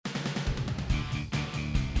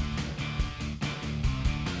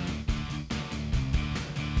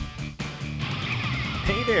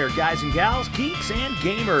Hey there, guys and gals, geeks and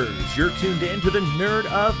gamers. You're tuned in to the Nerd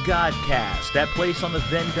of Godcast, that place on the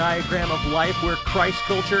Venn diagram of life where Christ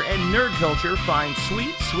culture and nerd culture find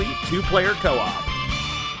sweet, sweet two-player co-op.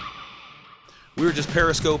 We were just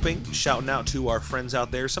periscoping, shouting out to our friends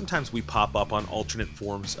out there. Sometimes we pop up on alternate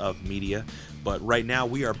forms of media, but right now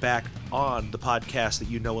we are back on the podcast that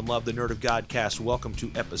you know and love, the Nerd of Godcast. Welcome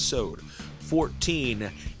to episode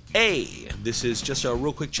 14. This is just a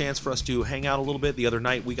real quick chance for us to hang out a little bit. The other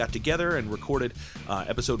night we got together and recorded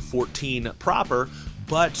episode 14 proper,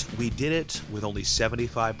 but we did it with only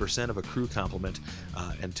 75% of a crew complement,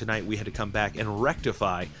 and tonight we had to come back and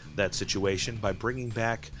rectify that situation by bringing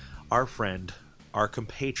back our friend, our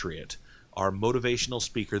compatriot, our motivational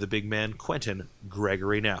speaker, the big man, Quentin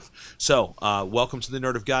Gregory Neff. So, welcome to the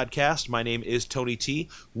Nerd of Godcast. My name is Tony T.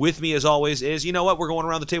 With me, as always, is, you know what, we're going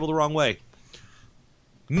around the table the wrong way.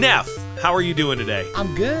 Neff, how are you doing today?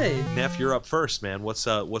 I'm good. Neff, you're up first, man. What's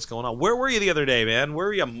going on? Where were you the other day, man? Where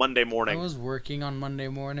were you Monday morning? I was working on Monday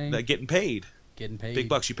morning. Getting paid. Getting paid. Big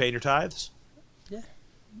bucks. You paying your tithes? Yeah.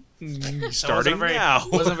 Starting now.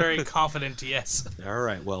 Wasn't very confident, yes. All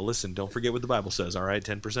right. Well, listen, don't forget what the Bible says, all right?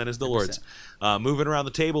 10% is the Lord's. Moving around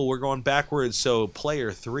the table, we're going backwards. So,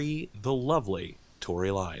 player 3, the lovely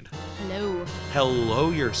Tori Line. Hello. Hello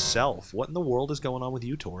yourself. What in the world is going on with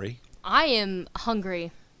you, Tori? I am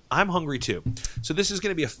hungry. I'm hungry too. So this is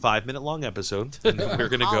going to be a 5-minute long episode, and then we're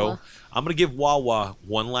going to go. I'm going to give Wawa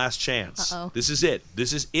one last chance. Uh-oh. This is it.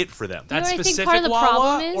 This is it for them. That You know what I think specific part of the problem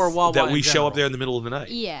Wawa is? or Wawa That we in show up general? there in the middle of the night.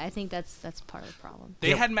 Yeah, I think that's part of the problem. They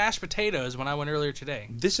had mashed potatoes when I went earlier today.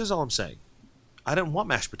 This is all I'm saying. I didn't want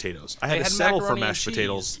mashed potatoes. I had They to had settle for macaroni and mashed cheese.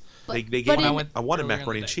 potatoes. But- They but gave me, in- I wanted earlier in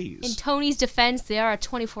macaroni the and day. cheese. In Tony's defense, they are a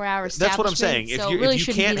 24-hour establishment. That's what I'm saying. So If really you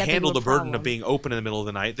shouldn't can't be that big handle of the a burden problem. of being open in the middle of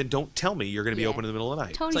the night, then don't tell me you're going to be Yeah. open in the middle of the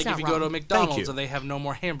night. Tony's It's like not if you go to a wrong. McDonald's you. and they have no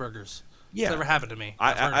more hamburgers. Yeah. It's never happened to me.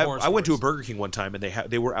 I've heard horror I went to a stories. Burger King one time, and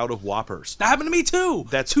they were out of Whoppers. That happened to me too.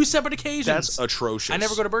 That's- two separate occasions. That's atrocious. I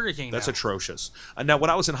never go to Burger King. That's now. atrocious. Now, when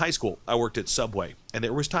I was in high school, I worked at Subway, and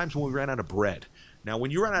there was times when we ran out of bread. Now,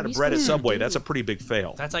 when you run out of We bread at used to Subway, do. that's a pretty big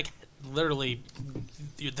fail. That's like literally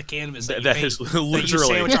the canvas that, That you is paint, literally- that you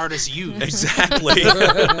sandwich artists use. Exactly.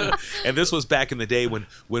 And this was back in the day when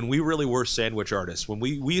we really were sandwich artists. When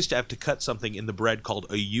we used to have to cut something in the bread called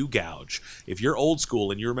a U-gouge. If you're old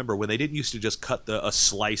school and you remember when they didn't used to just cut a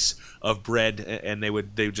slice of bread and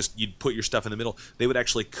you'd put your stuff in the middle, they would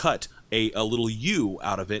actually cut a little U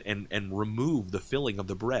out of it and remove the filling of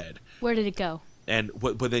the bread. Where did it go?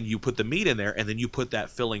 But then you put the meat in there, and then you put that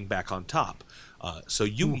filling back on top. So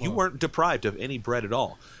you weren't deprived of any bread at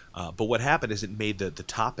all. But what happened is it made the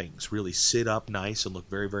toppings really sit up nice and look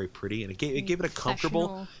very, very pretty, and it gave it a comfortable.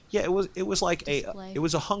 Professional Yeah, it was like display. it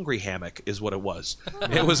was a hungry hammock is what it was.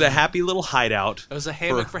 It was a happy little hideout. It was a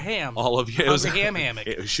hammock for ham. All of you. It was Hungry ham hammock.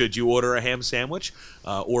 Should you order a ham sandwich,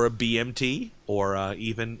 or a BMT, or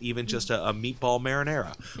even just a meatball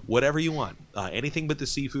marinara, whatever you want, anything but the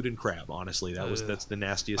seafood and crab. Honestly, that's the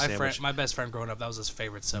nastiest sandwich. My best friend growing up, that was his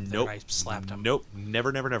favorite sub. Nope. There, and I slapped him. Nope,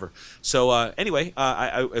 never. So anyway,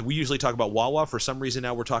 we usually talk about Wawa. For some reason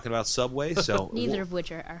now we're talking about Subway. So Neither of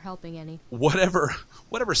which are helping any. whatever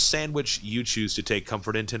sandwich you choose to take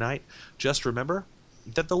comfort in tonight, just remember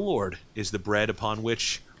that the Lord is the bread upon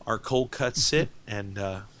which our cold cuts sit, and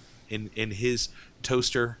in His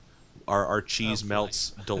toaster our cheese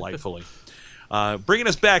melts delightfully. Bringing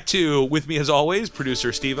us back to, with me as always,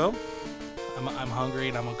 producer Steve-O. I'm hungry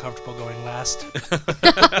and I'm uncomfortable going last.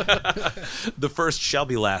 The first shall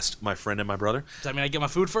be last, my friend and my brother. Does that mean I get my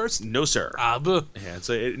food first? No, sir. Buh. Yeah,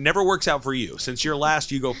 it never works out for you. Since you're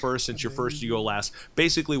last, you go first. Since you're first, you go last.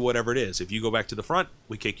 Basically, whatever it is. If you go back to the front,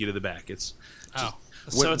 we kick you to the back. It's Oh.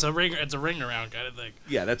 When- So it's a ring around kind of thing.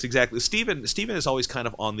 yeah, that's exactly. Steven is always kind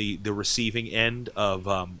of on the receiving end of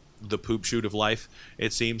the poop shoot of life,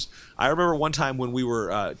 it seems. I remember one time when we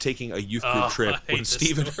were taking a youth group trip I hate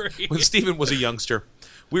this story. when Steven was a youngster.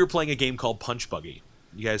 We were playing a game called Punch Buggy.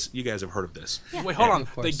 You guys have heard of this? Wait, hold on.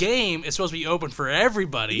 of course. The game is supposed to be open for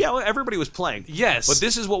everybody. Yeah, well, everybody was playing. Yes. But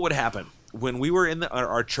this is what would happen when we were in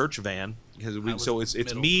our church van. So it's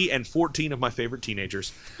middle. me and 14 of my favorite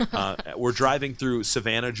teenagers. We're driving through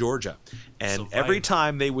Savannah, Georgia, and Savannah. every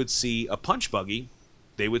time they would see a punch buggy,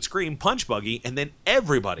 they would scream "punch buggy," and then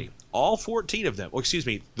everybody, all 14 of them, or excuse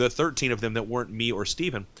me, the 13 of them that weren't me or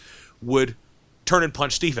Steven, would turn and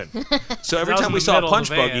punch Steven. So every I was time in we the saw a middle of punch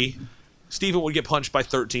the van. buggy, Steven would get punched by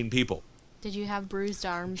 13 people. Did you have bruised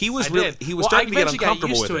arms? He was I really, did. he was starting to get uncomfortable got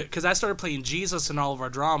used with to it. it because I started playing Jesus in all of our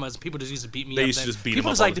dramas. People just used to beat me They up. used to then. just beat him People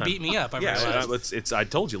up just all like the to time. beat me up. I Yeah, realized. I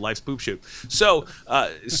told you, life's poop shoot. So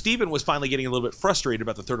Steven was finally getting a little bit frustrated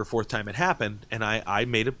about the third or fourth time it happened, and I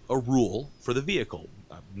made a rule for the vehicle.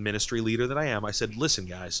 ministry leader that I am, I said, listen,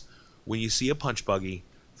 guys, when you see a punch buggy,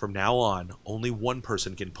 from now on, only one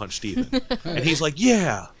person can punch Steven. And he's like,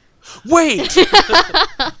 yeah, wait!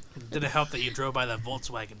 Did it help that you drove by that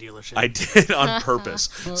Volkswagen dealership? I did on purpose.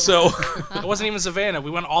 So It wasn't even Savannah. We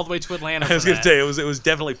went all the way to Atlanta. I was going to say, it was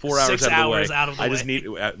definitely 4 hours 6 out of the way. hours out of the I just way. need,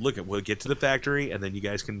 look, we'll get to the factory, and then you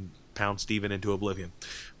guys can pound Steven into oblivion.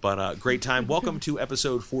 But great time. Welcome to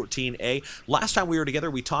episode 14A. Last time we were together,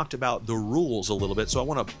 we talked about the rules a little bit, so I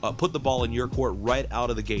want to put the ball in your court right out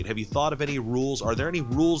of the gate. Have you thought of any rules? Are there any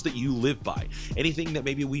rules that you live by? Anything that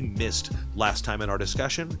maybe we missed last time in our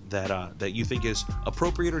discussion that you think is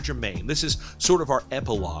appropriate or germane? This is sort of our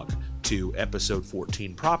epilogue to episode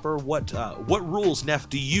 14 proper. What rules, Neff,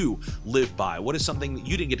 do you live by? What is something that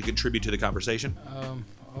you didn't get to contribute to the conversation?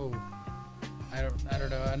 I don't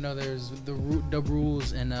know. I know there's the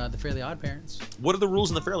rules in the Fairly Odd Parents. What are the rules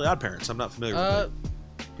in the Fairly Odd Parents? I'm not familiar with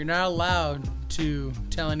it. You're not allowed to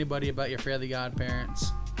tell anybody about your Fairly Odd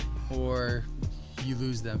Parents, or you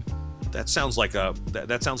lose them. That sounds like a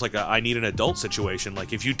I need an adult situation.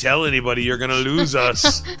 Like, if you tell anybody, you're gonna lose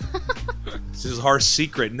us. This is our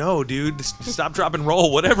secret. No, dude, stop, drop, and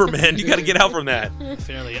roll. Whatever, man. You got to get out from that.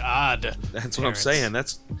 Fairly Odd. That's what I'm saying.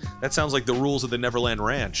 That sounds like the rules of the Neverland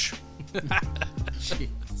Ranch. Jeez.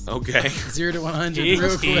 Okay. 0 to 100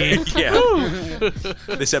 real quick. Yeah.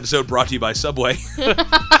 This episode brought to you by Subway.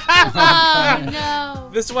 Oh no!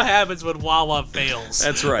 This is what happens when Wawa fails.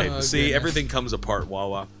 That's right. Oh, See, goodness. everything comes apart,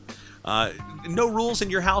 Wawa. No rules in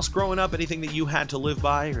your house growing up? Anything that you had to live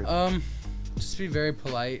by? Or? Just be very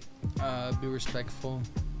polite. Be respectful.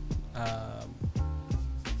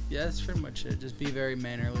 Yeah, that's pretty much it. Just be very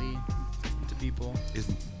mannerly to people.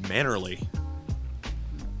 Is mannerly.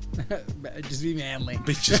 Just be manly.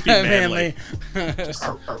 Just be manly.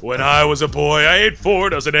 When I was a boy, I ate 4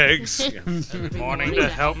 dozen eggs. Yeah. Morning to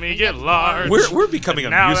help me get large. We're becoming a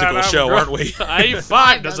Now musical that I'm show, grown- aren't we? I eat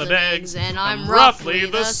 5 dozen eggs, and I'm roughly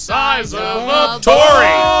the size of a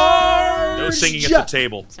Tory! No singing at the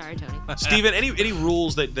table. Sorry, Tony. Steven, any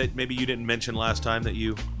rules that maybe you didn't mention last time that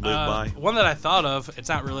you live by? One that I thought of, it's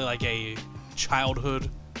not really like a childhood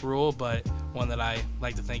rule, but one that I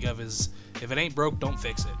like to think of is, if it ain't broke, don't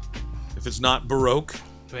fix it. If it's not Baroque,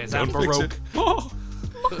 If it's don't not fix Baroque.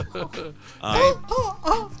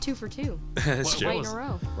 it. 2 for two. That's What true. Right in was a it?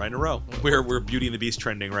 row. Right in a row. We're Beauty and the Beast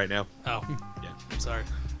trending right now. Oh, Yeah. sorry.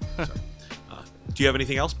 Do you have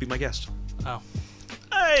anything else? Be my guest. Oh.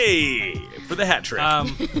 Hey, for the hat trick. I'm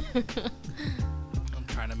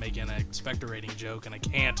trying to make an expectorating joke, and I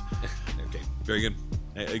can't. Okay, very good.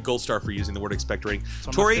 A gold star for using the word expectorating. one of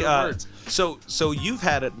my Tori, favorite words. so you've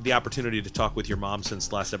had the opportunity to talk with your mom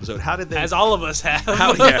since last episode. How did they? As all of us have.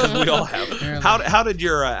 Yeah, we all have. Apparently. How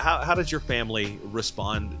did your family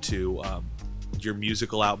respond to your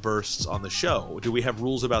musical outbursts on the show? Do we have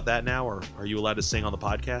rules about that now, or are you allowed to sing on the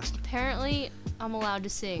podcast? Apparently, I'm allowed to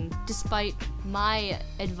sing, despite my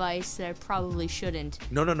advice that I probably shouldn't.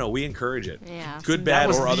 No. We encourage it. Yeah. Good, That bad,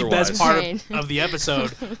 was or the otherwise. best part Right. of the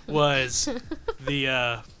episode was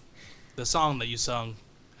the song that you sung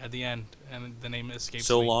at the end, and the name escapes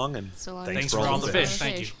So me. long and So long. thanks Thanks for for all all the the fish. fish.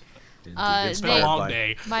 Thank you. They- been a long by,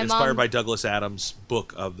 day. My Inspired mom- by Douglas Adams'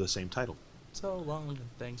 book of the same title. So long, and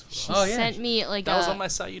thanks for She all. Oh, yeah. sent me like That was a. on my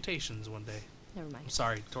salutations one day. Never mind. I'm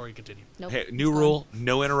sorry, Tori, continue. Nope. Hey, it's new gone. rule: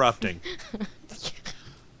 no interrupting.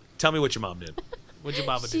 Tell me what your mom did. What'd your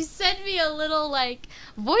mama She do? sent me a little like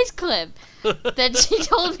voice clip that she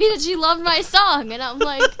told me that she loved my song, and I'm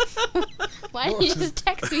like, why didn't you just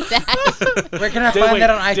text me that? Where can I find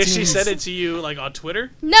that on iTunes? Did she send it to you like on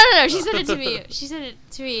Twitter? No. She sent it to me. She sent it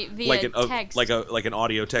to me via text, like an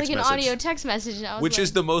audio text like an message. audio text message. And I was Which like,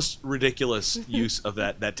 is the most ridiculous use of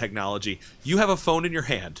that technology. You have a phone in your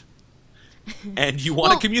hand, and you want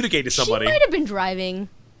Well, to communicate to somebody. She might have been driving,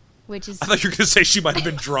 which is I thought you were going to say she might have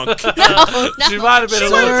been drunk. no. She might have been a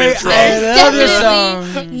little Sorry, bit drunk. I love your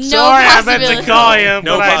Definitely song. no Sorry, I meant possibility. to call you,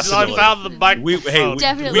 No but I possibility. found the microphone.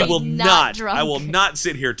 Definitely we will not not. drunk. I will not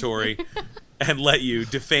sit here, Tori, and let you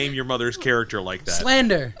defame your mother's character like that.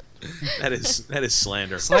 Slander. That is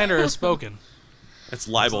slander. Slander is spoken. That's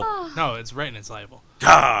libel. No, it's written. It's liable.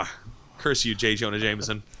 Ah, curse you, J. Jonah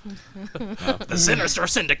Jameson. The Sinister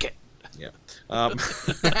Syndicate. Yeah.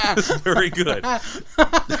 Very good.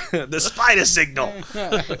 The spider signal.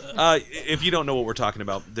 If you don't know what we're talking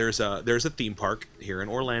about, there's a theme park here in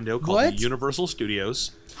Orlando called What? the Universal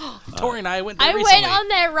Studios. Tori and I went there I recently. went on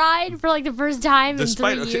that ride for like the first time The in 3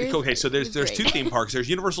 spider. years. Okay, so there's It was two great. theme parks. There's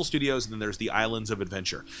Universal Studios, and then there's the Islands of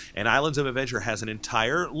Adventure. And Islands of Adventure has an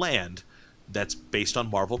entire land that's based on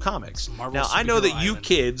Marvel Comics. Marvel Now I know that Superhero you Island.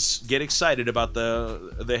 kids get excited about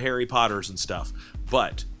the Harry Potters and stuff,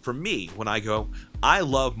 but for me, when I go, I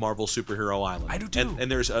love Marvel Superhero Island. I do too.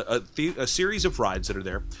 And there's a series of rides that are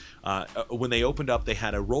there. When they opened up, they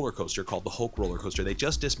had a roller coaster called the Hulk roller coaster. They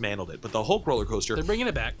just dismantled it, but the Hulk roller coaster They're bringing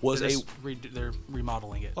it back. was they're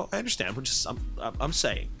remodeling it. Oh, I understand. I'm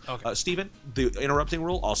saying. Okay. Steven, the interrupting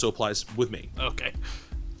rule also applies with me. Okay.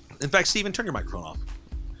 In fact, Steven, turn your microphone off.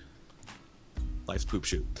 Life's poop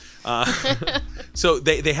shoot. So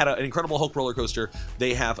they had an incredible Hulk roller coaster.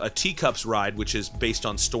 They have a Teacups ride, which is based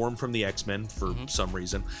on Storm from the X-Men for some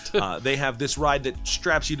reason. They have this ride that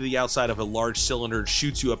straps you to the outside of a large cylinder,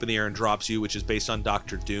 shoots you up in the air, and drops you, which is based on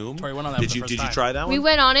Doctor Doom. Tori went on that Did for the you first did you time. try that one? We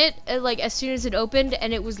went on it like as soon as it opened,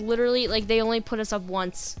 and it was literally like they only put us up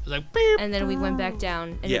once, It was like, beep. and then we went back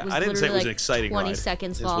down. And Yeah, it was I didn't say it literally, was an like, exciting 20 ride,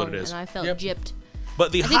 seconds is what long, it is. and I felt Yep. gypped.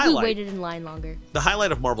 But the I think we highlight, waited in line longer. the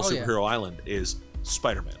highlight of Marvel Oh, yeah. Superhero Island is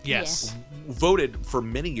Spider-Man. Yes. Voted for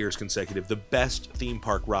many years consecutive the best theme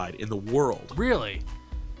park ride in the world. Really.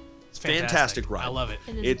 It's Fantastic ride. I love it.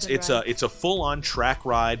 It is a good ride. It's a full-on track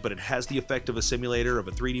ride, but it has the effect of a simulator of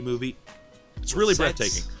a 3D movie. It's really sets.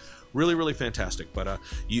 breathtaking, really fantastic. But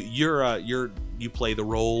you play the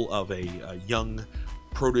role of a young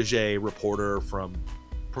protege reporter from.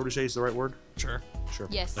 Protege is the right word? Sure. Sure.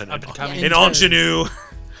 Yes. An Up and coming. Yeah. ingenue,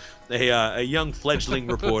 a young fledgling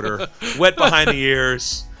reporter, wet behind the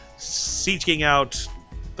ears, seeking out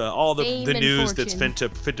all the Fame and news that's fortune.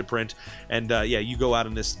 fit to print. And you go out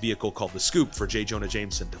in this vehicle called the Scoop for J. Jonah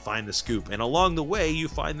Jameson to find the Scoop. And along the way, you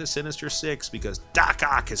find the Sinister Six because Doc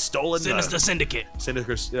Ock has stolen Sinister the Syndicate.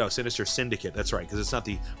 Sinister Syndicate. That's right, because it's not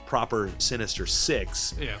the proper Sinister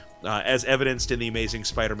Six, Yeah. as evidenced in the Amazing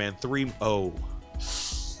Spider-Man 3. Oh.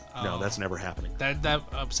 No, Oh. that's never happening. That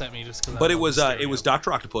upset me just because. But it was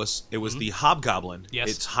Dr. Octopus. It was the Hobgoblin. Yes.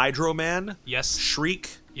 It's Hydro Man, Yes.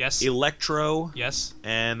 Shriek, Yes. Electro, Yes.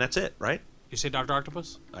 and that's it, right? You say Dr.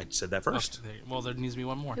 Octopus? I said that first. Well, there needs to be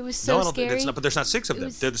one more. It was so no, I don't think scary. that's not. But there's not six of It them.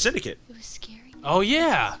 was- They're the Syndicate. It was scary. Oh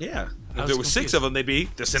yeah. Yeah. I If was there was six confused. of them, they'd be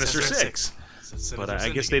the Sinister Six. Sinister But I guess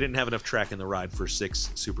Syndicate. they didn't have enough track in the ride for 6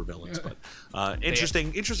 supervillains. But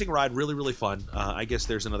interesting ride, really fun. I guess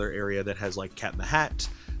there's another area that has like Cat in the Hat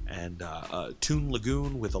and Toon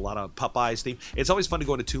Lagoon with a lot of Popeyes theme. It's always fun to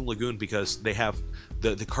go into Toon Lagoon because they have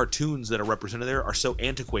the cartoons that are represented there are so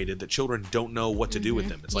antiquated that children don't know what to do with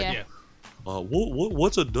them. It's like, Yeah.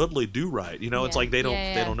 what's a Dudley Do Right? You know, it's Yeah. like they don't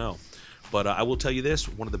Yeah, they yeah. don't know. But I will tell you this: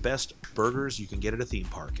 one of the best burgers you can get at a theme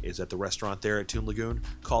park is at the restaurant there at Toon Lagoon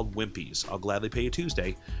called Wimpy's. I'll gladly pay you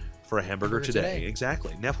Tuesday for a hamburger Hamburger today. today.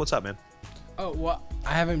 Exactly. Neff, what's up, man? Oh, well,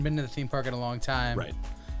 I haven't been to the theme park in a long time. Right.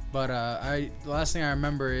 But the last thing I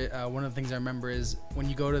remember, one of the things I remember is when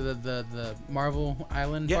you go to the Marvel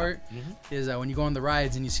Island Yeah. part, is when you go on the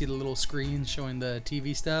rides and you see the little screens showing the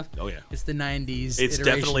TV stuff. Oh yeah. It's the 90s. It's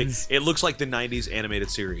definitely. iterations. it looks like the '90s animated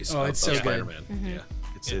series. Oh, of, it's of so good. Spider-Man. Yeah.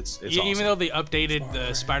 It's Even awesome. though they updated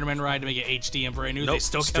the Spider-Man ride to make it HD and brand new, Nope, they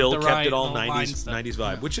still kept kept the ride, it all the line 90s stuff. 90s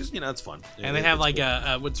vibe, which is it's fun. And they have like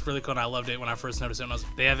what's really cool, and I loved it when I first noticed it.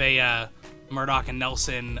 They have a Murdoch and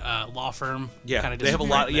Nelson law firm. Yeah, kinda they have a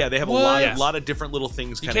just lot. right Yeah, there. they have a What? lot of different little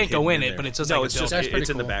things. You kinda can't go hidden in it, there. but it's just no, like a it's just That's pretty it's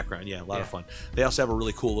in the cool. background. Yeah, a lot of Yeah. fun. They also have a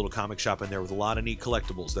really cool little comic shop in there with a lot of neat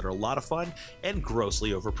collectibles that are a lot of fun and grossly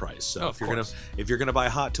overpriced. So Oh, if of course. you're gonna buy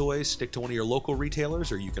hot toys, stick to one of your local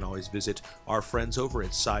retailers, or you can always visit our friends over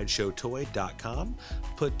at SideshowToy.com.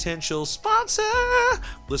 Potential sponsor.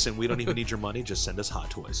 Listen, we don't even need your money. Just send us hot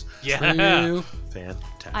toys. Yeah. True.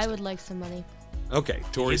 Fantastic. I would like some money. Okay,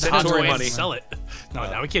 Tori, Use send hot Tori toys money. and sell it. No,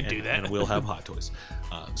 now we can't do that. And we'll have hot toys.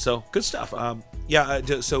 So good stuff.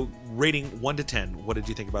 So rating 1 to 10. What did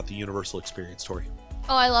you think about the Universal experience, Tori?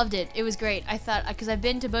 Oh, I loved it. It was great. I thought because I've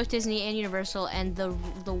been to both Disney and Universal, and the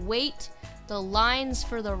wait, the lines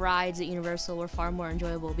for the rides at Universal were far more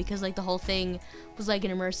enjoyable because like the whole thing was like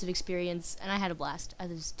an immersive experience, and I had a blast. I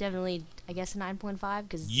was definitely, I guess, a 9.5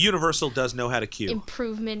 because Universal does know how to queue.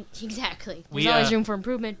 improvement. Exactly. We, There's always room for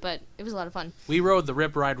improvement, but it was a lot of fun. We rode the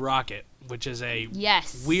Rip Ride Rocket, which is a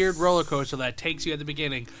Yes. weird roller coaster that takes you at the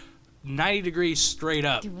beginning 90 degrees straight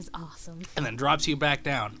up It was awesome. and then drops you back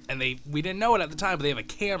down. And we didn't know it at the time, but they have a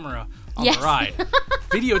camera on Yes. the ride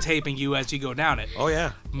videotaping you as you go down it. Oh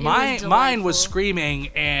yeah. Mine was delightful. screaming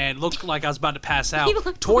and looked like I was about to pass He out.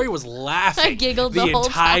 looked- Tori was laughing I giggled the whole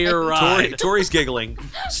entire time. ride. Tori's giggling.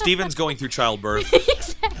 Steven's going through childbirth.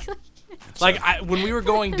 Exactly. Like when we were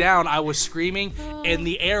going down, I was screaming, and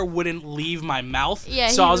the air wouldn't leave my mouth. Yeah,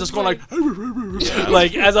 so he I was was just going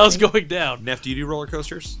like as I was going down. Neff, do you do roller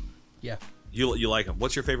coasters? Yeah. You like them.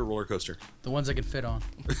 What's your favorite roller coaster? The ones I can fit on.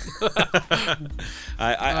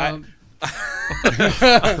 I I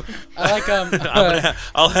like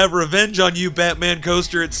I'll have revenge on you, Batman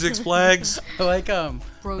coaster at Six Flags. I like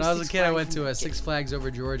bro. When I was a Six kid, I Flags went to is Six good. Flags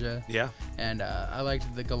over Georgia, Yeah. and I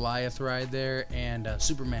liked the Goliath ride there and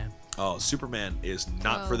Superman. Oh, Superman is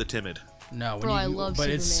not Bro. for the timid. No, when Bro, you, I love but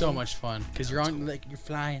it's so Superman. much fun because you're on like you're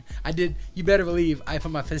flying. I did. You better believe I put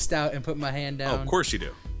my fist out and put my hand Oh, down. of course you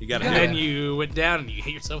do. You got to And do then it. you went down and you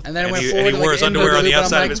hit yourself. And then I And went he, forward. and he like, wore his into underwear on the loop, and I'm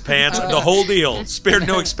outside of like, his pants. The whole deal. Spared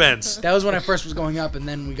no expense. That was when I first was going up, and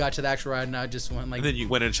then we got to the actual ride, and I just went like. And then you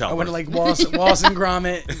went in I shower. went like Wallace and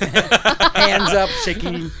Gromit, hands up,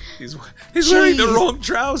 shaking. He's wearing the Jeez. wrong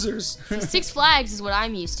trousers. Six Flags is what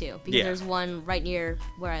I'm used to because Yeah. there's one right near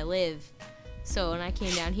where I live. So when I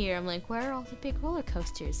came down here, I'm like, where are all the big roller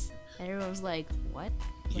coasters? And everyone was like, what?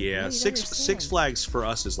 Like, Yeah, no, you Six don't Six understand. Flags for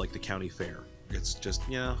us is like the county fair. It's just,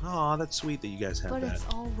 oh, that's sweet that you guys have But that. it's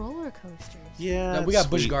all roller coasters. Yeah, No, we that's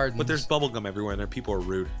got Busch sweet. Gardens. But there's bubble gum everywhere, and there people are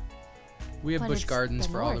rude. We have But Busch it's Gardens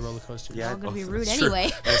the for all the north. roller coasters. Yeah, all gonna be oh, rude that's true.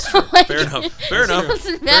 anyway. That's true. Like, Fair enough. Fair enough. It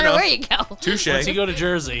doesn't Fair matter enough. where you go. Touche. Once you go to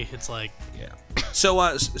Jersey, it's like Yeah. So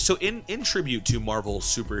in tribute to Marvel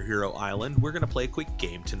Superhero Island, we're gonna play a quick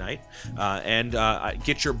game tonight, and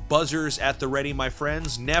get your buzzers at the ready, my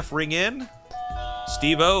friends. Neff, ring in.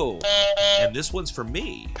 Steve-O, and this one's for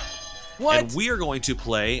me. What? And we are going to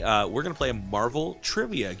play. We're going to play a Marvel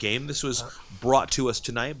trivia game. This was brought to us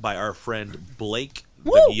tonight by our friend Blake,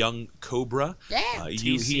 the Young Cobra. Yeah.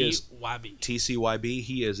 He is TCYB. TCYB.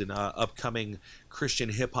 He is an upcoming Christian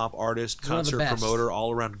hip hop artist, one of the concert best. promoter,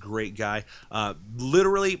 all around great guy.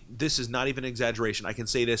 Literally, this is not even an exaggeration. I can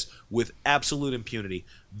say this with absolute impunity.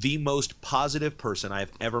 The most positive person I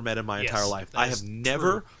have ever met in my Yes, entire life. that I is have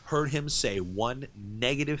never true. heard him say one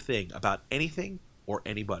negative thing about anything or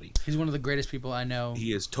anybody. He's one of the greatest people I know.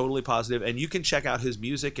 He is totally positive, and you can check out his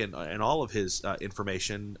music and all of his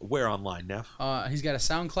information where online, Neff. He's got a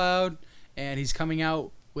SoundCloud, and he's coming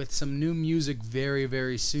out with some new music very,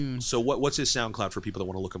 very soon. So what's his SoundCloud for people that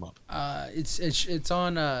want to look him up? It's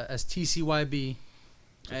on as TCYB.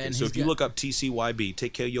 And So he's if you got- look up TCYB,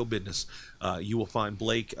 take care of your business, you will find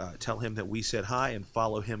Blake. Tell him that we said hi and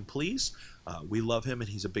follow him, please. We love him, and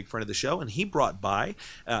he's a big friend of the show. And he brought by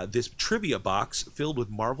this trivia box filled with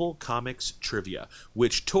Marvel Comics trivia,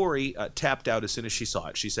 which Tori tapped out as soon as she saw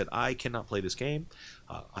it. She said, I cannot play this game.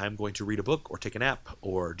 I'm going to read a book or take a nap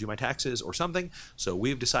or do my taxes or something. So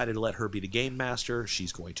we've decided to let her be the game master.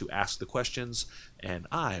 She's going to ask the questions, and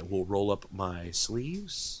I will roll up my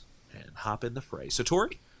sleeves and hop in the fray. So,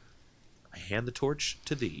 Tori, I hand the torch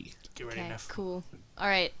to thee. Get ready, Okay, Neff. cool. All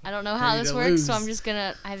right, I don't know how Ready this to works, so lose. I'm just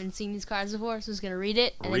gonna. I haven't seen these cards before, so I'm just gonna read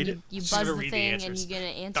it, and Read then it. you Just buzz gonna the read the thing, and answers. you're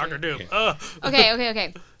gonna answer. Doctor it. Doom. Okay, okay,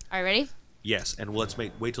 okay. All right, ready? Yes, and let's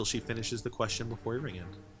wait till she finishes the question before you ring in.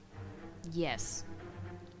 Yes.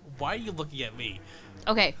 Why are you looking at me?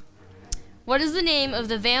 Okay. What is the name of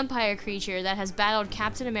the vampire creature that has battled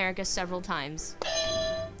Captain America several times?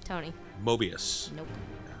 Tony. Mobius. Nope.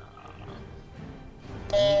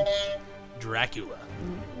 Dracula.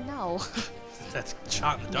 No. That's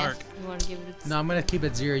shot in the dark. Neff, you want to give it a No, I'm gonna keep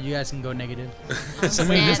it 0. You guys can go negative. Wait, Snap.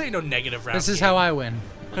 this ain't no negative round. This is game. how I win.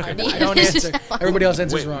 I This don't is answer. how I Everybody else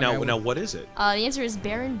answers Wait, wrong. I now win. what is it? The answer is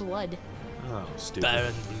Baron Blood. Oh, stupid.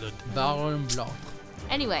 Baron Blood. Baron Blanc.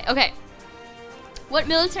 Anyway, okay. What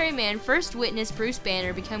military man first witnessed Bruce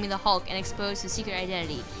Banner becoming the Hulk and exposed his secret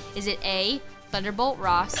identity? Is it A, Thunderbolt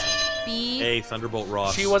Ross, B, A, Thunderbolt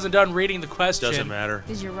Ross. She wasn't done reading the question. Doesn't matter.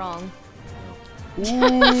 because you're wrong, Ooh,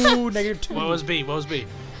 -2. What was B? What was B?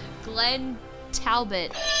 Glenn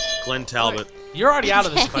Talbot, Glenn Talbot. You're already out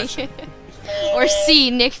of this question. or C,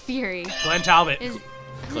 Nick Fury? Glenn Talbot. Is,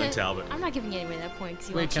 Glenn Talbot. I'm not giving anybody that point. 'Cause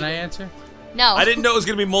you Wait, won't can I cheat. answer? No. I didn't know it was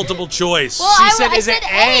going to be multiple choice. Well, She I, said, I "Is said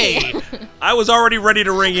it A?" I was already ready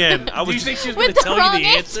to ring in. I Do was you think she was With going to the tell you wrong the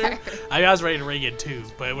answer? answer. I was ready to ring in too,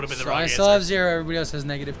 but it would have been the So wrong I answer. still have 0. Everybody else has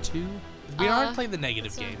 -2. We already played the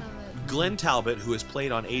negative Still game. have it. Glenn Talbot, who is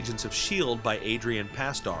played on Agents of S.H.I.E.L.D. by Adrian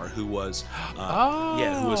Pastar, who was who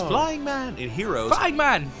was Oh. Flying Man in Heroes. Flying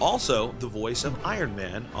Man. Also, the voice of Iron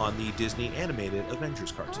Man on the Disney animated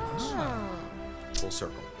Avengers cartoons. Oh, Full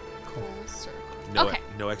circle. full circle. No, Okay.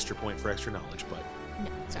 no extra point for extra knowledge, but No,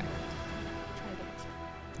 sorry. Try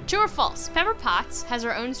again. True or false? Pepper Potts has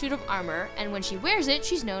her own suit of armor, and when she wears it,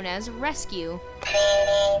 she's known as Rescue.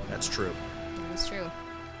 that's true. That's true.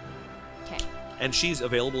 Okay. And she's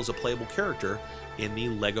available as a playable character in the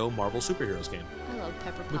Lego Marvel Superheroes game. I love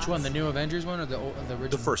Pepper Potts. Which one? The new Avengers one or the original?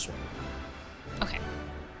 The first one. Okay.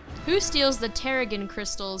 Who steals the Terrigen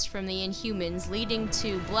crystals from the Inhumans, leading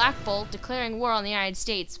to Black Bolt declaring war on the United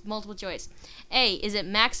States? Multiple choice. A. Is it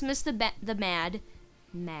Maximus the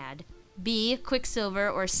Mad? B. Quicksilver,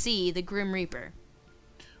 or C. the Grim Reaper?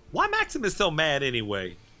 Why Maximus so mad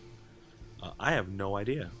anyway? I have no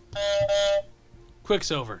idea.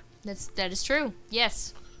 Quicksilver. That is true.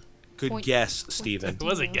 Yes. Good Point. guess, Steven. It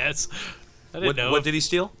was a guess. I didn't know. What did he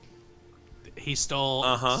steal? He stole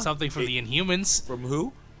something from the Inhumans. From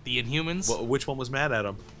who? The Inhumans. Which one was mad at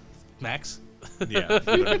him? Max. Yeah. You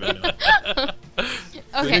don't even know.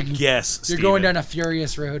 Okay. Good guess, You're Steven. going down a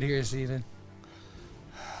furious road here, Steven.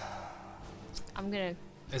 I'm gonna.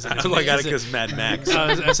 Is I got it because Mad Max.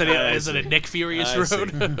 I said, is it a Nick Furious I see.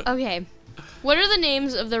 road? Okay. What are the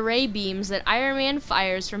names of the ray beams that Iron Man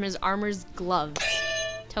fires from his armor's gloves?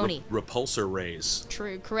 Tony. Repulsor rays.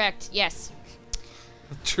 True. Correct. Yes.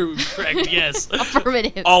 True, correct, yes.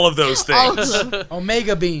 Affirmative. All of those things. All of them.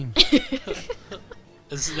 Omega Beam.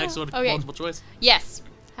 Is the next one Okay. multiple choice? Yes.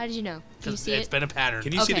 How did you know? Did you 'Cause see it's it? been a pattern.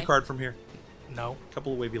 Can you see the Okay. card from here? No. A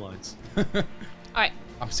couple of wavy lines. All right.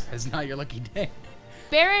 I'm sorry, it's not your lucky day.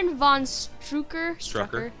 Baron von Strucker.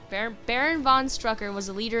 Strucker. Baron von Strucker was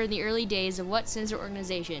a leader in the early days of what sinister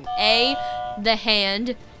organization? A. The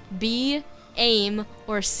Hand. B. AIM.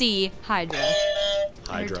 Or C. Hydra. I heard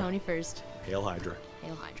Hydra. Tony first. Hail Hydra.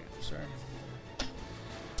 Hail Hydra. Sorry.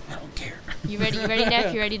 I don't care. You ready? You ready,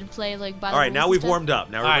 Nick? You ready to play like by the All right, rules now and we've stuff? warmed up.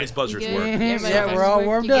 Now everybody's right. buzzers You good? work. Everybody Yeah, buzzers we're all work?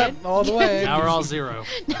 warmed You up good? all the way. Now we're all 0.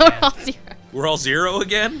 No, we're all 0. We're all 0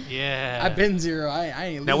 again? Yeah. I've been 0. I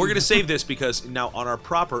ain't Now we're losing. going to save this because now on our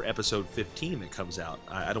proper episode 15 that comes out,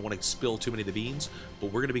 I don't want to spill too many of the beans, but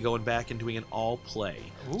we're going to be going back and doing an all play.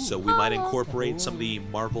 So we might incorporate some of the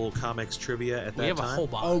Marvel Comics trivia at that We have time. a whole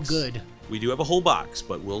box. Oh, good. We do have a whole box,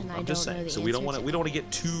 but And I I'm just don't know saying. the So we don't answer want to we don't want to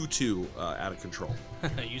get too out of control.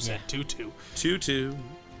 You said 2-2. 2-2.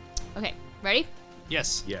 Okay, ready?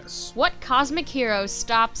 Yes. Yes. What cosmic hero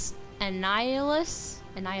stops Annihilus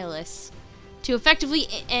to effectively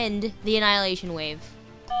end the Annihilation Wave?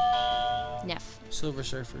 Neff. Silver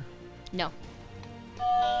Surfer. No.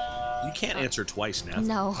 You can't answer twice now.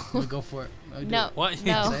 No. We'll go for it. I'll do No. it. What?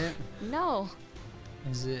 No. Say it. No.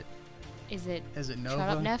 Is it Is it? Nova? Shut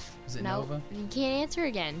up, Neff. Is it no. Nova? You can't answer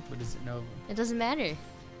again. What is it, Nova? It doesn't matter.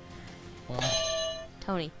 Well,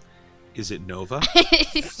 Tony. Is it Nova?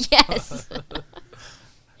 Yes.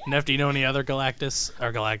 Neff, do you know any other Galactus?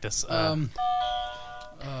 Or Galactus?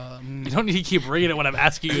 You don't need to keep reading it when I'm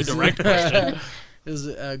asking you a direct question. is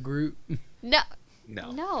it Groot? No.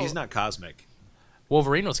 No. No. He's not cosmic.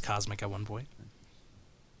 Wolverine was cosmic at one point.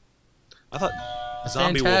 I thought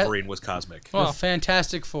Zombie Fanta- Wolverine was cosmic. Well- The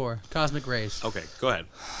Fantastic Four. Cosmic Rays. Okay, go ahead.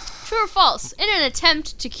 True or false? In an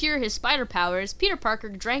attempt to cure his spider powers, Peter Parker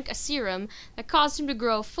drank a serum that caused him to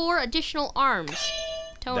grow 4 additional arms.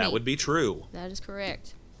 Tony. That would be true. That is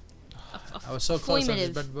correct. I was so close. I was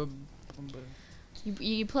Affirmative. but-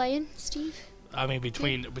 You playing, Steve? I mean,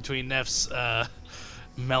 between Neff's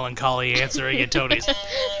melancholy answering and Tony's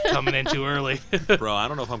coming in too early. Bro, I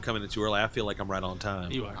don't know if I'm coming in too early. I feel like I'm right on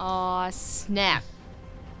time. You are. Aw, snap.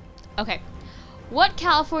 Okay. What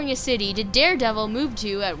California city did Daredevil move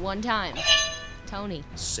to at one time? Tony.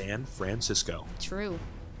 San Francisco. True.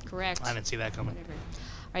 Correct. I didn't see that coming. Whatever.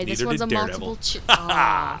 Alright, this Neither one's a did multiple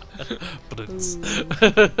Daredevil. But it's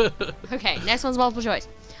Okay, next one's multiple choice.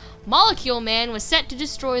 Molecule Man was set to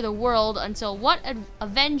destroy the world until what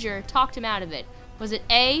Avenger talked him out of it? Was it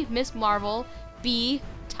A, Miss Marvel, B,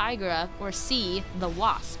 Tigra, or C, the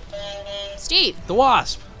Wasp? Steve. the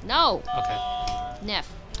Wasp. No. Okay.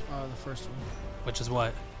 Neff. the first one. Which is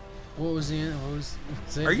what? What was the What was?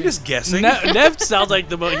 say it Are you again? just guessing? Neff sounds like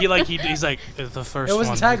he's like the first It one.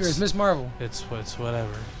 wasn't Tiger. It's Miss Marvel. It's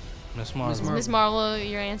whatever. Miss Marvel. Marvel. Miss Marvel,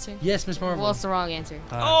 your answer? Yes, Miss Marvel. Well, it's the wrong answer.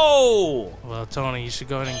 Oh! Well, Tony, you should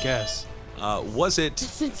go ahead and guess. Was it...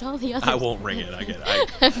 Since all the others. I won't ring it. I get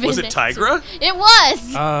have it. Was been it Tigra? It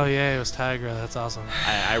was! Oh yeah, it was Tigra. That's awesome.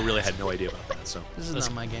 I really had no idea about that. So This is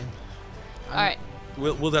not my game. Alright.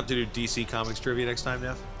 we'll have to do DC Comics trivia next time,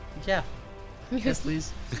 Neff. Yeah. Yes,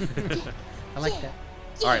 please. I like that.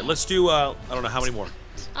 All right, let's do. I don't know how many more.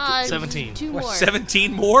 17. 2 more.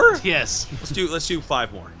 17 more? Yes. Let's do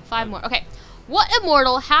 5 more. 5 more. Okay. What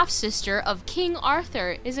immortal half-sister of King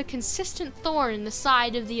Arthur is a consistent thorn in the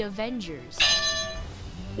side of the Avengers?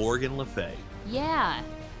 Morgan Le Fay. Yeah.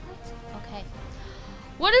 Okay.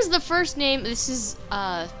 What is the first name? This is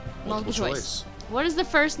multiple choice. What is the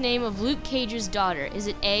first name of Luke Cage's daughter? Is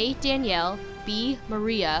it A, Danielle, B,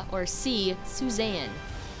 Maria, or C, Suzanne?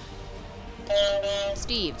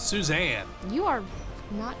 Steve, Suzanne. you are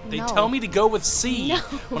not. They no. tell me to go with C No.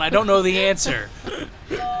 when I don't know the answer.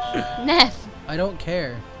 Neff. I don't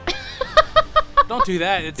care. Don't do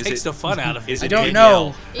that. It Is takes it- the fun out of is it. I it don't Danielle?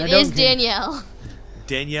 know. It I don't is care. Danielle.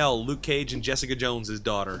 Danielle, Luke Cage, and Jessica Jones'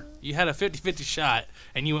 daughter. You had a 50-50 shot,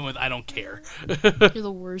 and you went with I don't care. You're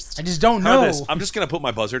the worst. I just don't How know. about this? I'm just gonna put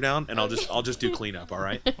my buzzer down, and I'll just do cleanup. All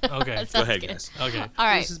right. Okay. Go ahead, guys. Okay. All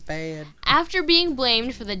right. This is bad. After being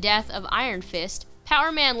blamed for the death of Iron Fist,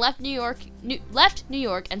 Power Man left New York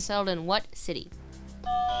and settled in what city?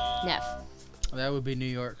 Neff. That would be New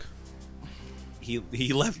York.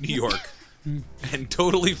 He left New York and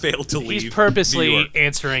totally failed to leave. He's New purposely York.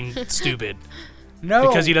 answering stupid No.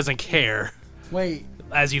 because he doesn't care, Wait.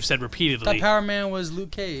 as you've said I thought repeatedly. Power Man was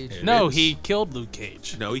Luke Cage. It No, is. he killed Luke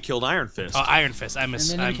Cage. No, he killed Iron Fist. Oh, Iron Fist. I And miss.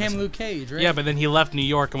 then I he became miss- Luke Cage, right? Yeah, but then he left New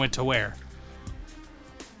York and went to where?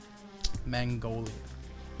 Mongolia.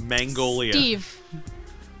 Mongolia. Steve.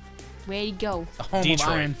 Way to go. The home Detroit.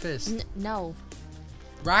 of Iron Fist. No.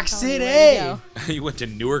 Rock Tell me City! where to He went to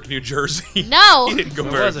Newark, New Jersey. No. He didn't go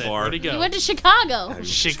Where very was it? far. Where'd he go? He went to Chicago.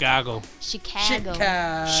 Chicago. Chicago.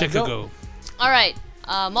 Chicago. All right.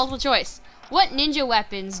 Multiple choice. What ninja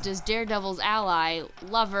weapons does Daredevil's ally,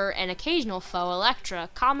 lover, and occasional foe Elektra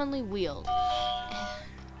commonly wield?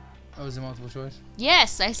 Oh, was it multiple choice?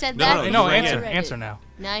 Yes, I said No, that. no, Hey, no, you ring answer. it. Answer now.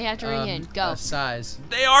 Now you have to ring in. Go. Size.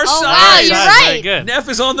 They are Oh, wow, size. you're Size, right. Very good. Neff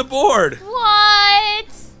is on the board. What?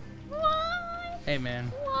 What? Hey,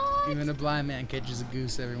 man. What? Even a blind man catches a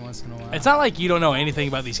goose every once in a while. It's not like you don't know anything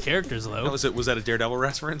about these characters, though. Was that a Daredevil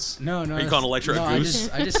reference? No. Are you that's- calling Elektra no, a goose?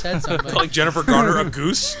 I just said something. Calling Jennifer Garner a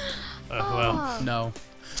goose? Well, No.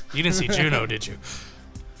 you didn't see Juno, did you?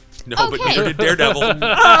 No, but Okay. neither did Daredevil.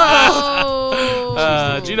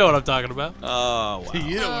 Oh. Do you know what I'm talking about? Oh, wow.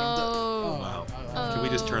 You know what I'm Oh. Wow. Can we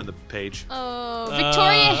just turn the page? Oh.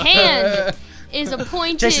 Victoria Hand is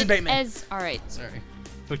appointed Jason Bateman. as. All right. Sorry.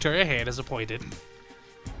 Victoria Hand is appointed.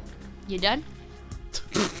 You done?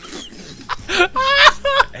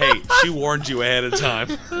 Hey, she warned you ahead of time.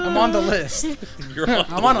 I'm on the list. You're on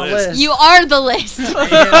I'm the on a list. You are the list.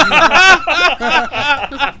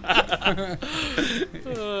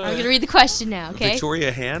 I'm gonna read the question now. Okay.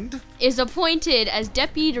 Victoria Hand? Is appointed as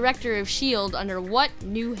deputy director of Shield under what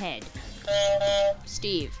new head?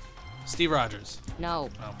 Steve. Steve Rogers. No.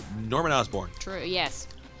 Norman Osborn. True. Yes.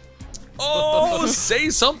 Oh, say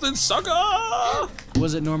something, sucker!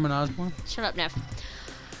 Was it Norman Osborn? Shut up, Neff.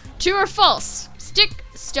 True or false? Stick,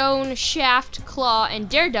 Stone, Shaft, Claw, and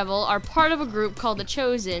Daredevil are part of a group called the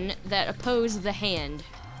Chosen that oppose the Hand.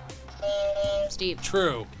 Steve.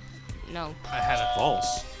 True. No, I had it.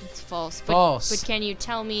 False. it's false. But, False. But can you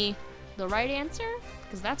tell me the right answer?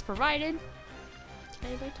 Because that's provided. Can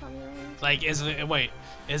anybody tell me the right answer? Like,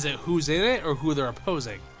 is it who's in it or who they're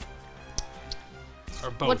opposing? Or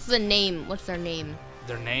both? What's the name? What's their name?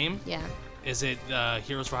 Their name? Yeah. Is it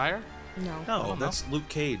Heroes for Hire? No. No, that's Luke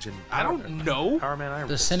Cage and I don't know. Power Man Iron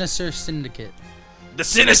The Fist. Sinister Syndicate. The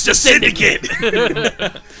Sinister Syndicate!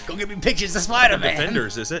 Go get me pictures of Spider-Man.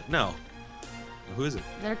 Defenders, is it? No. Who is it?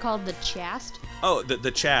 They're called the Chast. Oh, the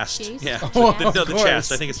Chast. Chase? Yeah. Oh, no, the of course.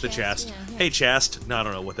 Chast. I think it's the Chast, Chast. yeah. Hey, Chast. No, I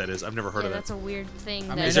don't know what that is. I've never heard Yeah, of that's it. a weird thing. I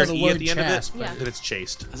that mean, Is I there know an the E at word the end chast, of it? Yeah. Then it's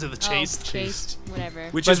Chased. Is it the Oh, Chase? Chased. Whatever.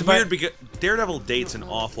 Which But- is but- weird because Daredevil dates an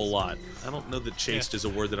awful lot. I don't know that chased is a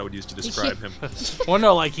word that I would use to describe him. Well,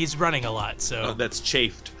 no, like he's running a lot, so. Oh, that's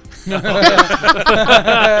chafed.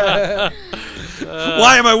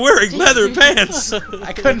 Why am I wearing leather pants?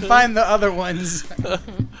 I couldn't find the other ones.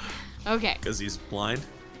 Okay. Because he's blind.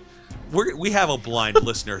 We have a blind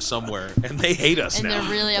listener somewhere, and they hate us And now.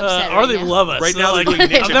 they're really upset. Or right they now. love us. Right They're now, like, they're doing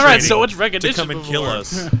ninja I've never had training so much to recognition come and kill before.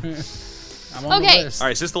 us. I'm on Okay. the list. All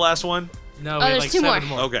right, is this the last one? No, Oh, we have there's like two seven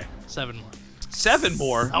more. more. Okay. 7 more. 7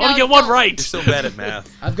 more. I want to No, get one no. right. You're so bad at math.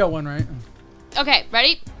 I've got one right. Okay,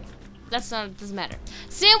 ready? Doesn't matter.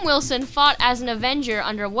 Sam Wilson fought as an Avenger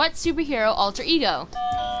under what superhero alter ego?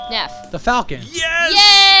 Neff. The Falcon. Yes!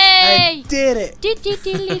 I Yay! did it.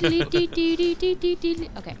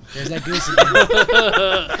 Okay. There's that goose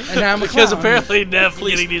again. And now I'm a Because clown. apparently Neff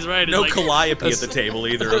getting these right is No like, calliope at the table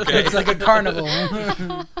either, okay? It's like a carnival.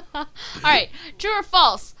 All right. True or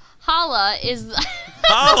false? Hala is.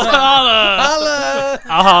 Holla! Holla!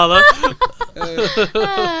 I'll holla.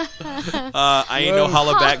 I ain't no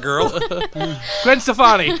holla back girl. Gwen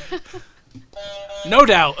Stefani. No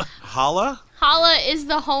doubt. Holla? Hala is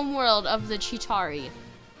the homeworld of the Chitauri.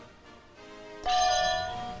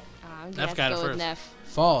 I'm gonna Neff got have to it go with first. Neff.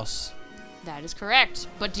 False. That is correct.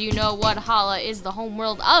 But do you know what Hala is the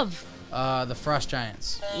homeworld of? The Frost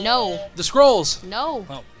Giants. No. The Scrolls. No.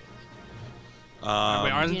 Wait,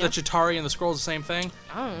 aren't Yeah. the Chitauri and the Scrolls the same thing?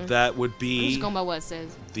 I don't know. That would I'm be just going by what it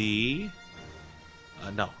says. the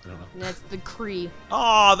No, I don't know. That's the Kree.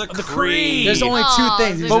 Oh, the Kree. There's only two Oh,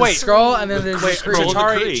 things. There's but a wait. Skrull and then there's Wait, a Kree. hold the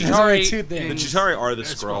Kree. There's only Chitauri- two The things. Chitauri are the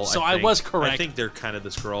Skrull. Skrull. So I think. was correct. I think they're kind of the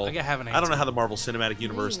Skrull. I have an I don't know answer. how the Marvel Cinematic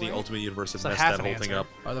Universe, No, you the weren't. Ultimate Universe, have It's a messed half that an whole thing answer. up.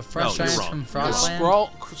 Are the No, Frost you're Giants wrong. from You're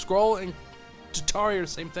Frostland? Skrull and Chitauri are the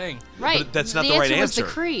same thing. Right. But that's not the the right answer. answer.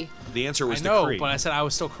 Was the Kree. The answer I was know, the Kree. but I said I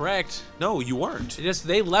was still correct. No, you weren't. It just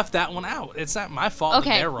they left that one out. It's not my fault that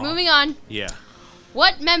Okay, they're wrong. moving on. Yeah.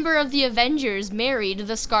 What member of the Avengers married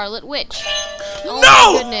the Scarlet Witch? Oh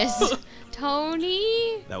No! my goodness.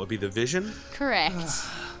 Tony? That would be the Vision. Correct.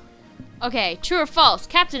 Okay, true or false?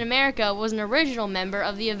 Captain America was an original member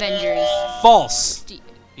of the Avengers. False. He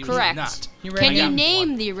was Correct. not. Can you got name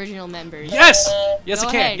one. the original members? Yes. Yes, Go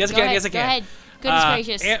I can. ahead, Yes, I go can. ahead, Yes, I go can. ahead. Goodness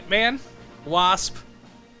gracious. Ant-Man, Wasp.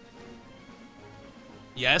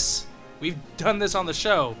 Yes. We've done this on the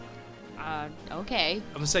show. Okay.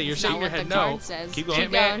 I'm gonna say you're It's shaking not your what head the no. card says. Keep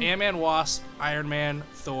going. Ant-Man, Wasp, Iron Man,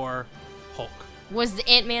 Thor, Hulk. Was the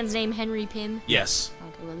Ant-Man's name Henry Pym? Yes.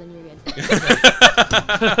 Okay, well then you're good.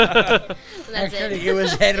 That's Actually, it. it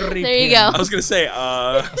was Henry. There you Pym. go. I was gonna say.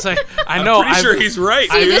 It's like, I know. I'm pretty sure he's right.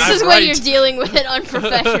 See, this I'm is what right. you're dealing with,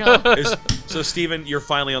 unprofessional. So, Steven, you're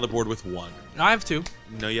finally on the board with one. No, I have two.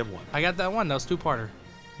 No, you have one. I got that one. That was two-parter.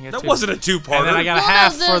 You got That two. wasn't a two-parter. And then I got a Well, no,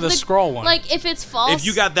 half for the scroll one. Like, if it's false, If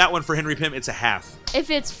you got that one for Henry Pym, it's a half. if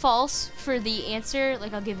it's false for the answer,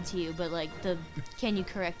 like I'll give it to you. But like can you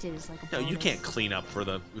correct it is like a No, bonus. you can't clean up for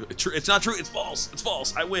the. It's not true. It's false. It's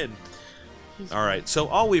false. I win. He's All right. So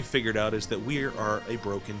all we've figured out is that we are a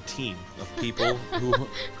broken team of people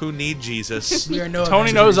who need Jesus. We are no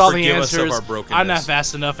Tony Avengers. knows all the Forgive us of answers. our brokenness. I'm not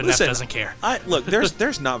fast enough, and Listen, Neff doesn't care. Look.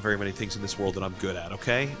 There's not very many things in this world that I'm good at.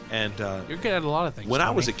 Okay. And You're good at a lot of things. when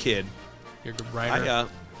I was a Tony. kid, You're a good writer, I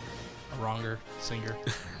a wronger, singer.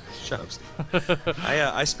 shut up, Steve.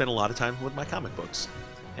 I spent a lot of time with my comic books,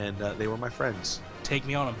 and they were my friends. Take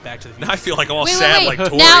me on a Back to the Future. Now I feel like I'm all Wait, sad, wait, wait. like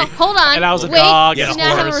Tori. Now, hold on. And I was a wait, dog and so a now I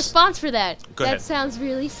have a horse. response for that. Go that ahead. sounds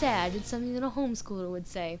really sad. It's something that a homeschooler would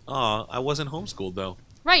say. Aw, I wasn't homeschooled though.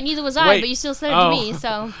 Right, neither was I, Wait. but you still said it Oh. to me,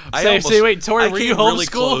 so. Wait, Tori, were you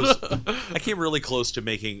homeschooled? I came really close to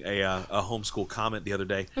making a homeschool comment the other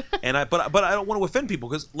day, and but I don't want to offend people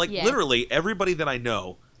because Yeah. literally everybody that I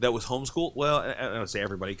know that was homeschooled. Well, I don't say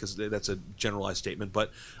everybody because that's a generalized statement,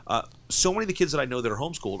 but so many of the kids that I know that are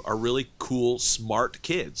homeschooled are really cool, smart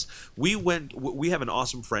kids. We have an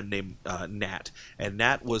awesome friend named Nat, and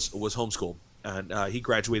Nat was homeschooled. And he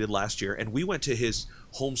graduated last year, and we went to his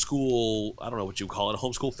homeschool, I don't know what you call it, a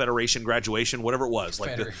homeschool federation graduation, whatever it was,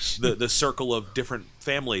 like the circle of different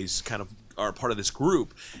families kind of are part of this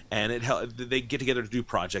group, and they get together to do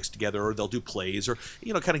projects together, or they'll do plays, or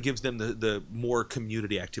kind of gives them the more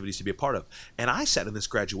community activities to be a part of. And I sat in this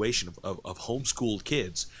graduation of homeschooled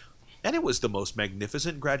kids, and it was the most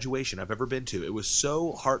magnificent graduation I've ever been to. It was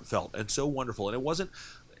so heartfelt and so wonderful, and it wasn't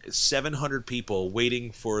 700 people waiting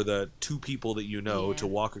for the two people that you know to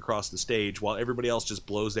walk across the stage while everybody else just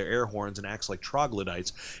blows their air horns and acts like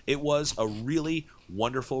troglodytes. It was a really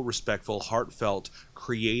wonderful, respectful, heartfelt,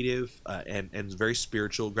 creative, and very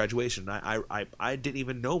spiritual graduation. I didn't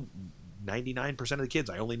even know 99% of the kids.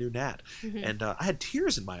 I only knew Nat. And I had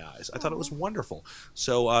tears in my eyes. I thought it was wonderful.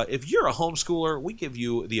 So if you're a homeschooler, we give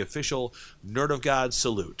you the official Nerd of God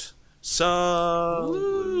salute.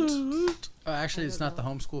 Salute. Actually, it's not the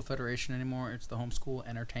Homeschool Federation anymore. It's the Homeschool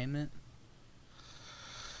Entertainment.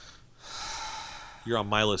 You're on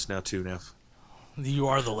my list now too, Neff. You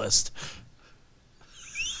are the list.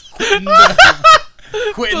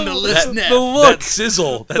 Quitting the list now. That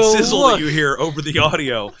sizzle that look. you hear over the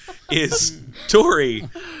audio is Tori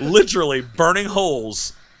literally burning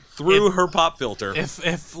holes through her pop filter.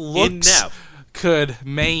 If looks Neff. could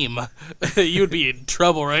maim, you would be in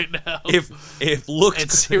trouble right now. If looks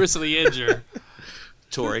and seriously injure.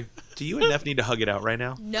 Tori, do you and Neff need to hug it out right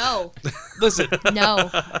now? No. Listen, No.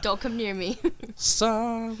 Don't come near me.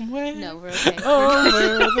 somewhere No, we're okay.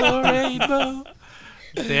 over the rainbow,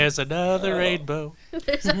 there's another rainbow.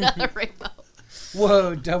 There's another rainbow.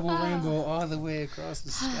 Whoa, double rainbow all the way across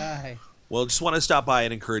the sky. Well, just want to stop by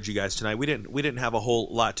and encourage you guys tonight. We didn't have a whole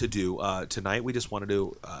lot to do tonight. We just wanted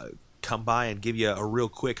to come by and give you a real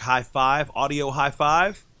quick high five, audio high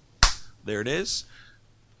five. There it is.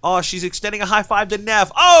 Oh, she's extending a high five to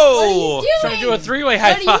Neff. Oh! What are you Trying to do a doing? three-way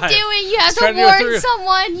high What five. are you doing? You have Trying to to do a warn three-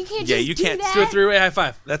 someone. You can't Yeah, just you do can't that. Do a three-way high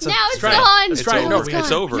five. That's Now it's try it. gone. Let's try it. No,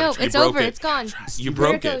 it's over. No, You it's broke over. it. It's gone. You Here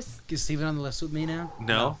broke it. goes. Get Steven on the list with me now?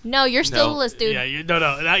 No. No, you're still No. the list, dude. Yeah,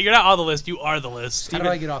 no, you're not on the list. You are the list. How do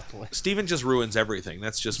I get off the list? Steven just ruins everything.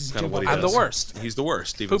 That's just kind of what he I'm does. the worst. He's the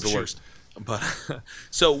worst. Steven's Poop the worst. But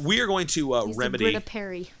so we are going to He's remedy. the Britta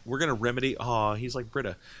Perry. We're going to remedy. Oh, he's like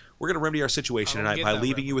Britta. we're going to remedy our situation I don't tonight get by that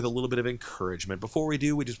leaving you with a little bit of encouragement. Before we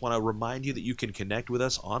do, we just want to remind you that you can connect with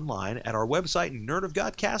us online at our website,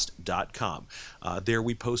 nerdofgodcast.com. There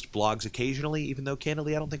we post blogs occasionally, even though,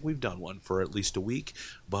 candidly, I don't think we've done one for at least a week.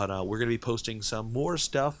 But we're going to be posting some more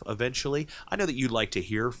stuff eventually. I know that you'd like to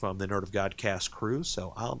hear from the Nerd of Godcast crew,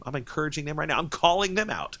 so I'm encouraging them right now. I'm calling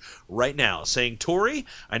them out right now, saying, Tori,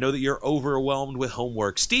 I know that you're overwhelmed with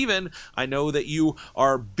homework. Steven, I know that you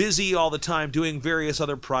are busy all the time doing various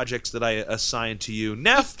other projects that I assign to you.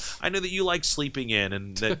 Neff, I know that you like sleeping in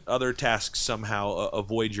and that other tasks somehow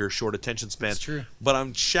avoid your short attention span. That's true. But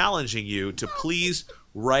I'm challenging you to please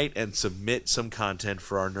write and submit some content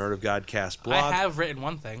for our Nerd of Godcast blog. I have written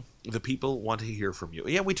one thing. The people want to hear from you.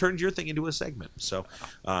 Yeah, we turned your thing into a segment. So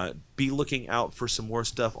be looking out for some more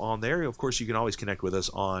stuff on there. Of course, you can always connect with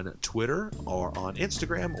us on Twitter or on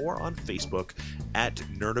Instagram or on Facebook at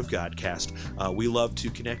Nerd of Godcast. We love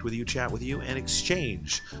to connect with you, chat with you, and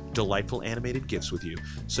exchange delightful animated gifts with you.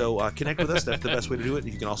 So connect with us. That's the best way to do it.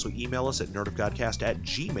 You can also email us at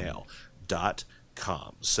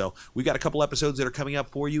nerdofgodcast@gmail.com. So we've got a couple episodes that are coming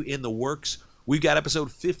up for you in the works. We've got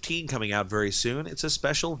episode 15 coming out very soon. It's a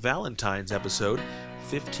special Valentine's episode,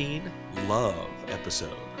 15 Love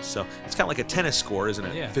episode. So it's kind of like a tennis score, isn't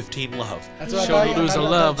it? Yeah. 15 Love. That's what I Show thought. to lose I a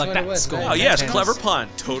thought love that's like what it that was, score. right? Oh, yes, Tennis. clever pun.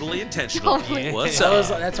 Totally intentional. Totally. What's That's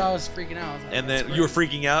up? why I was freaking out. I was like, And that's then great. you were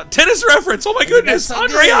freaking out. Tennis reference. Oh my goodness. so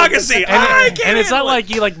Andre good. Agassi. I can't And it's not handle it. like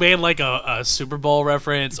you like made like a Super Bowl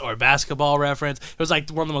reference or a basketball reference. It was like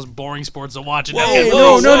one of the most boring sports to watch. And Whoa, Hey,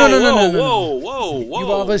 whoa, no, whoa, no, no, no, whoa, no, no. whoa. You've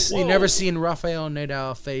obviously whoa. never seen Rafael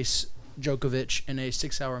Nadal face Djokovic in a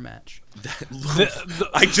 6-hour match.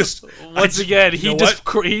 Once again, you know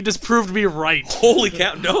he just proved me right. Holy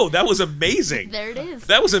cow. No, that was amazing. There it is.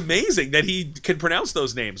 That was amazing that he can pronounce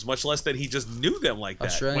those names, much less that he just knew them like that.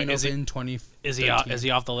 Australian Wait, is Open 2013. Is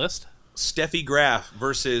he off the list? Steffi Graf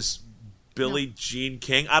versus Billie Jean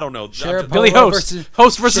King. I don't know. Sharapova Billy Host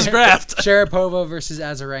versus Graft. Sharapova versus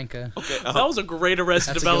Azarenka. That was a great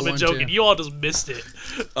Arrested That's a Development good one, joke, too. and you all just missed it.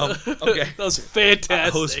 Okay. That was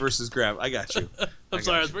fantastic. Host versus Graf. I got you. I'm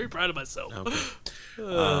sorry, I was very proud of myself.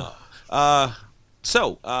 Okay.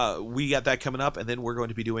 So we got that coming up, and then we're going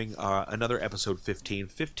to be doing another episode 15.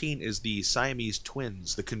 15 is the Siamese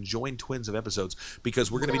twins, the conjoined twins of episodes, because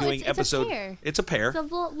we're going to be doing it's episode. a pair. It's a pair.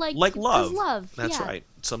 Like love. love. That's yeah. right.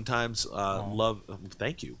 Sometimes love.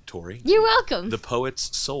 Thank you, Tori. You're welcome. The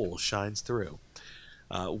poet's soul shines through.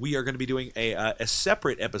 We are going to be doing a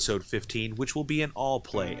separate episode 15, which will be an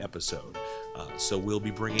all-play episode. So we'll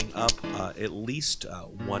be bringing up at least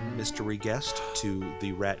one mystery guest to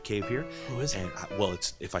the Rat Cave here. Who is it? And, well,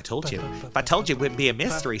 it's if I told you, it wouldn't be a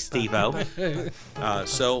mystery, Steve-O.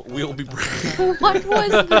 So we'll be. What was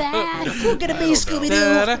that? Look at me,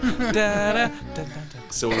 Scooby-Doo.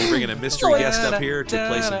 So we're bringing a mystery guest up here to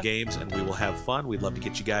play some games, and we will have fun. We'd love to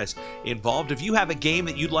get you guys involved. If you have a game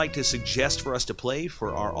that you'd like to suggest for us to play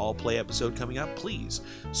for our all-play episode coming up, please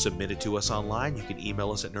submit it to us online. You can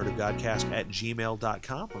email us at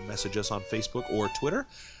nerdofgodcast@gmail.com or message us on Facebook or Twitter.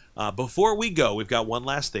 Before we go, we've got one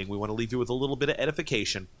last thing. We want to leave you with a little bit of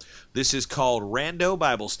edification. This is called Rando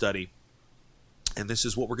Bible Study. And this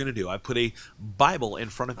is what we're going to do. I put a Bible in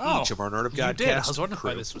front of each of our Nerd of You Godcast did. I was wondering crew.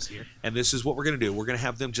 why this was here. And this is what we're going to do. We're going to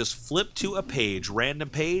have them just flip to a page, random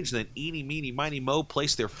page, then eeny, meeny, miny, mo,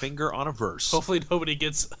 place their finger on a verse. Hopefully nobody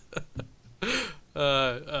gets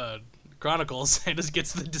Chronicles and just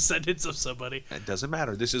gets the descendants of somebody. It doesn't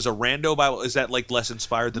matter. This is a rando Bible. Is that like less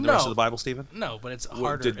inspired than the rest of the Bible, Stephen? No, but it's Well,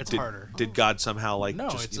 harder. It's harder. Did God somehow like?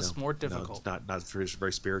 No, just, it's just more difficult. No, it's not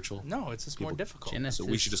very spiritual. No, it's just more difficult. Genesis.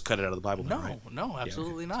 So we should just cut it out of the Bible. No, now, right? no,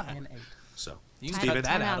 absolutely not. So You can Steven, cut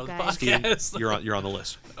that Time out out, of the guys. Steven, podcast. you're on the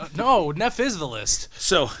list. No, Neff is the list.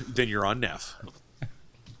 So then you're on Neff.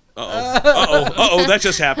 Uh-oh, that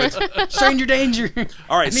just happened. Stranger danger.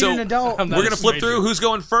 All right, I need so an adult. I'm not we're gonna a flip stranger. through. Who's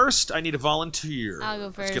going first? I need a volunteer. I'll go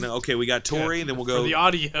It's first. okay, we got Tori, and then we'll For go. the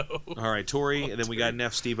audio. All right, Tori, and then we got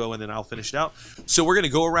Neff, Steve-O, and then I'll finish it out. So we're going to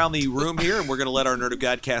go around the room here, and we're going to let our Nerd of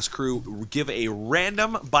Godcast crew give a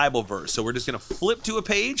random Bible verse. So we're just going to flip to a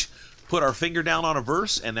page, put our finger down on a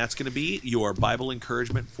verse, and that's going to be your Bible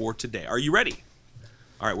encouragement for today. Are you ready?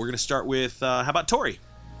 All right, we're going to start with, how about Tori?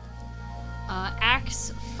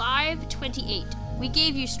 Acts 5:28. We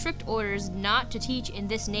gave you strict orders not to teach in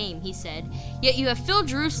this name, he said. Yet you have filled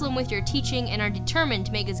Jerusalem with your teaching and are determined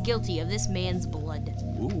to make us guilty of this man's blood.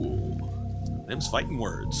 Ooh, them's fighting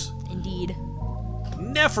words. Indeed.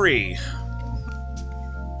 Nefri.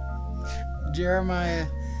 Jeremiah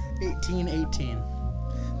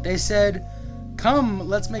 18:18. They said, "Come,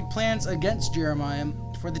 let's make plans against Jeremiah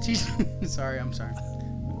for the teaching." I'm sorry.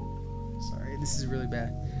 Sorry, this is really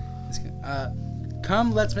bad.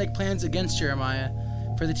 Come, let's make plans against Jeremiah,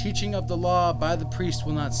 for the teaching of the law by the priest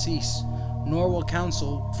will not cease, nor will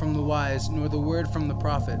counsel from the wise, nor the word from the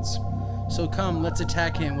prophets. So come, let's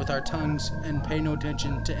attack him with our tongues and pay no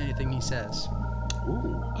attention to anything he says.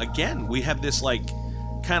 Ooh. Again, we have this like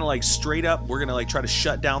kind of like straight up, we're gonna like try to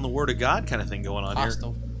shut down the word of God kind of thing going on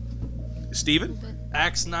Hostile. here. Steven?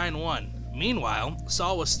 Acts 9:1. Meanwhile,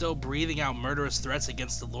 Saul was still breathing out murderous threats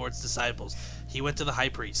against the Lord's disciples. He went to the high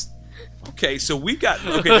priest. Okay, so we've got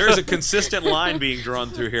there's a consistent line being drawn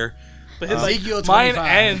through here. But Ezekiel mine 25.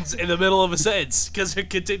 ends in the middle of a sentence because it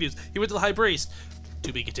continues. He went to the high priest.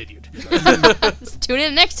 To be continued. Let's tune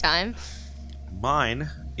in next time. Mine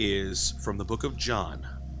is from the book of John,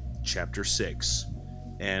 chapter 6,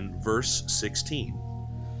 and verse 16.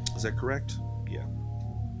 Is that correct? Yeah.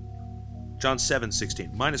 John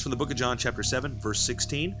 7:16. Mine is from the book of John, chapter 7, verse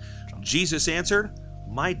 16. Jesus answered,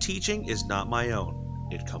 "My teaching is not my own.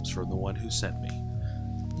 It comes from the one who sent me."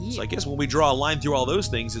 So I guess when we draw a line through all those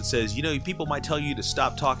things, it says, people might tell you to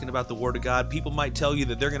stop talking about the Word of God. People might tell you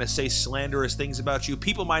that they're going to say slanderous things about you.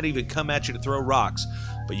 People might even come at you to throw rocks.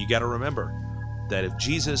 But you got to remember that if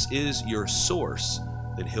Jesus is your source,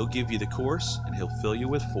 then He'll give you the course and He'll fill you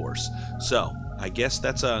with force. So I guess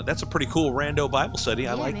that's a pretty cool rando Bible study.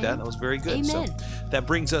 I like that. That was very good. Amen. So that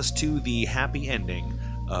brings us to the happy ending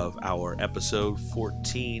of our episode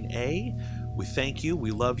 14A. We thank you,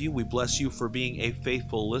 we love you, we bless you for being a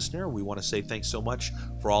faithful listener. We want to say thanks so much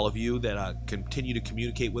for all of you that continue to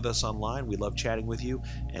communicate with us online. We love chatting with you,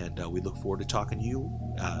 and we look forward to talking to you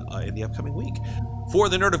in the upcoming week. For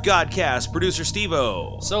the Nerd of Godcast, producer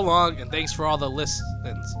Steve-O. So long, and thanks for all the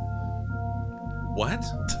listens. What?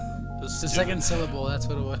 It's the second syllable, that's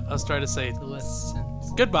what it was. I was trying to say The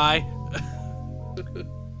listens. goodbye.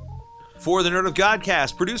 For the Nerd of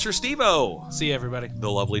Godcast, producer Steve-O. See you, everybody.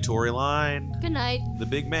 The lovely Tori Line. Good night. The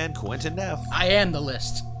big man, Quentin Neff. I am the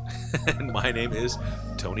list. And my name is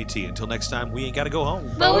Tony T. Until next time, we ain't got to go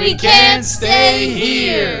home. But we can't stay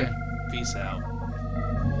here. Peace out.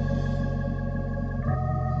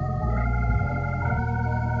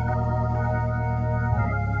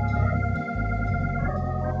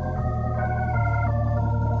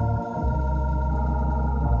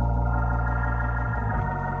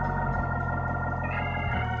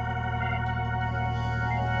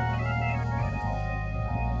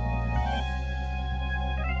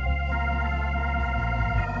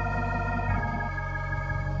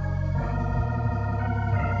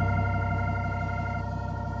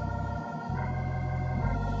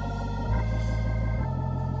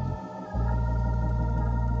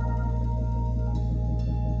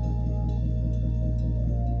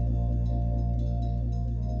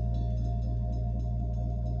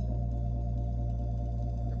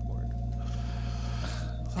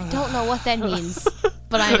 I don't know what that means,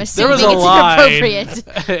 but I'm There assuming was it's a line,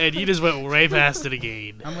 inappropriate. and you just went way past it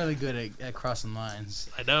again. I'm really good at crossing lines.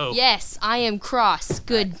 I know. Yes, I am cross.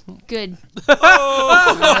 Good.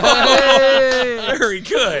 Oh, very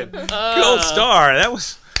good. Gold star. That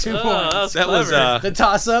was 2 points. that was The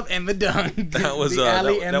toss up and the dunk. that was the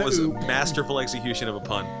alley and that the was a oop. masterful execution of a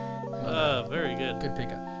pun. Very good. Good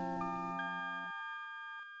pickup.